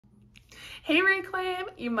Hey Reclaim,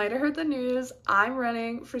 you might have heard the news. I'm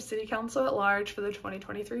running for City Council at large for the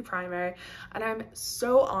 2023 primary, and I'm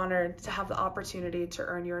so honored to have the opportunity to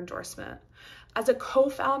earn your endorsement. As a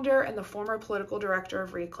co-founder and the former political director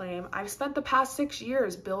of Reclaim, I've spent the past 6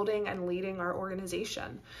 years building and leading our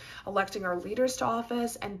organization, electing our leaders to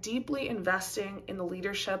office, and deeply investing in the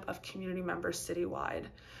leadership of community members citywide.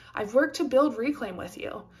 I've worked to build Reclaim with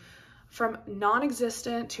you. From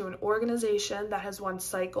non-existent to an organization that has won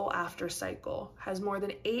cycle after cycle, has more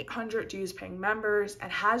than 800 dues-paying members,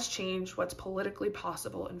 and has changed what's politically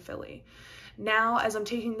possible in Philly. Now, as I'm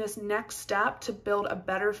taking this next step to build a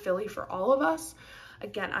better Philly for all of us,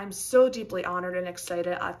 again, I'm so deeply honored and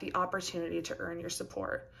excited at the opportunity to earn your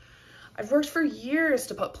support. I've worked for years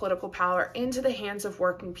to put political power into the hands of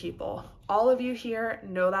working people. All of you here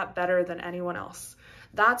know that better than anyone else.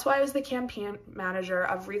 That's why I was the campaign manager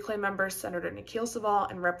of Reclaim members Senator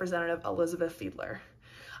McIllmurray and Representative Elizabeth Fiedler.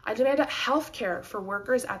 I demanded health care for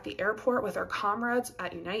workers at the airport with our comrades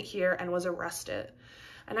at Unite Here and was arrested.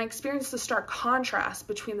 And I experienced the stark contrast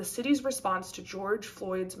between the city's response to George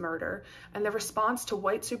Floyd's murder and the response to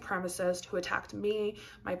white supremacists who attacked me,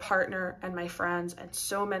 my partner, and my friends, and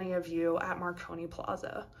so many of you at Marconi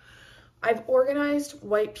Plaza. I've organized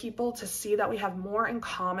white people to see that we have more in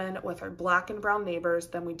common with our Black and brown neighbors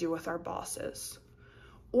than we do with our bosses.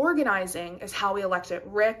 Organizing is how we elected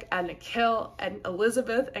Rick and Nikhil and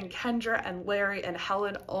Elizabeth and Kendra and Larry and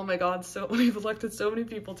Helen. Oh my God, we've elected so many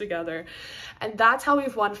people together. And that's how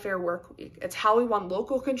we've won Fair Work Week. It's how we won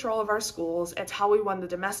local control of our schools. It's how we won the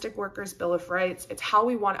Domestic Workers Bill of Rights. It's how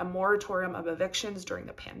we won a moratorium of evictions during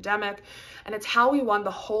the pandemic. And it's how we won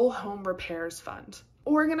the Whole Home Repairs Fund.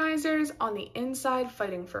 Organizers on the inside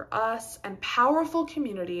fighting for us, and powerful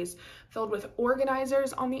communities filled with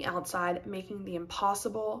organizers on the outside making the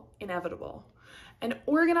impossible inevitable. And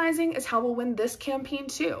organizing is how we'll win this campaign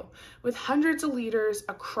too, with hundreds of leaders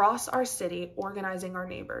across our city organizing our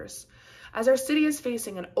neighbors. As our city is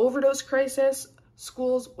facing an overdose crisis,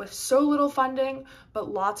 schools with so little funding,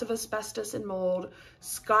 but lots of asbestos and mold,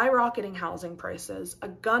 skyrocketing housing prices, a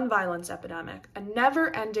gun violence epidemic, a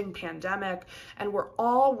never-ending pandemic, and we're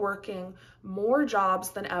all working more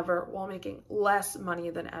jobs than ever while making less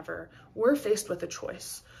money than ever. We're faced with a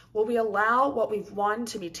choice. Will we allow what we've won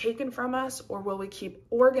to be taken from us, or will we keep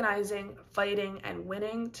organizing, fighting, and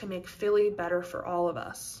winning to make Philly better for all of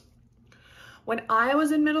us? When I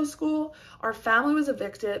was in middle school, our family was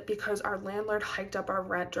evicted because our landlord hiked up our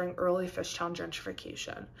rent during early Fishtown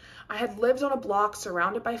gentrification. I had lived on a block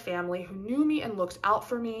surrounded by family who knew me and looked out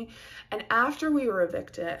for me, and after we were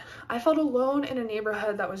evicted, I felt alone in a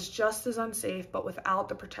neighborhood that was just as unsafe but without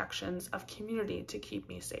the protections of community to keep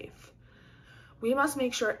me safe. We must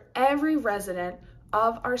make sure every resident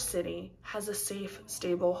of our city has a safe,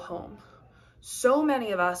 stable home. So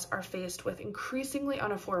many of us are faced with increasingly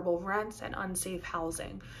unaffordable rents and unsafe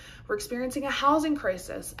housing. We're experiencing a housing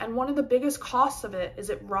crisis, and one of the biggest costs of it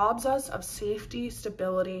is it robs us of safety,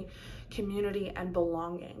 stability, community, and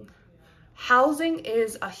belonging. Housing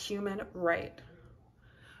is a human right.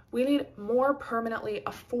 We need more permanently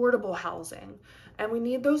affordable housing, and we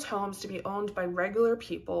need those homes to be owned by regular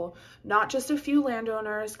people, not just a few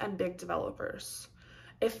landowners and big developers.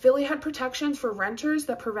 If Philly had protections for renters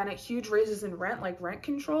that prevented huge raises in rent like rent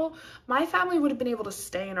control, my family would have been able to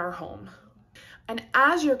stay in our home. And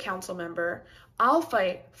as your council member, I'll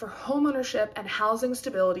fight for homeownership and housing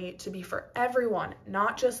stability to be for everyone,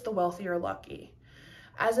 not just the wealthy or lucky.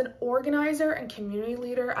 As an organizer and community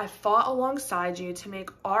leader, I fought alongside you to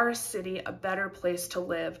make our city a better place to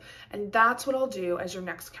live, and that's what I'll do as your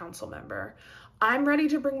next council member. I'm ready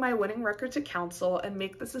to bring my winning record to council and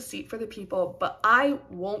make this a seat for the people, but I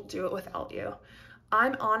won't do it without you.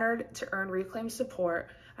 I'm honored to earn Reclaim's support,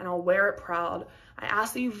 and I'll wear it proud. I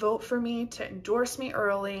ask that you vote for me to endorse me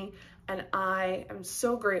early, and I am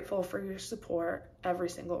so grateful for your support, every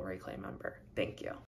single Reclaim member. Thank you.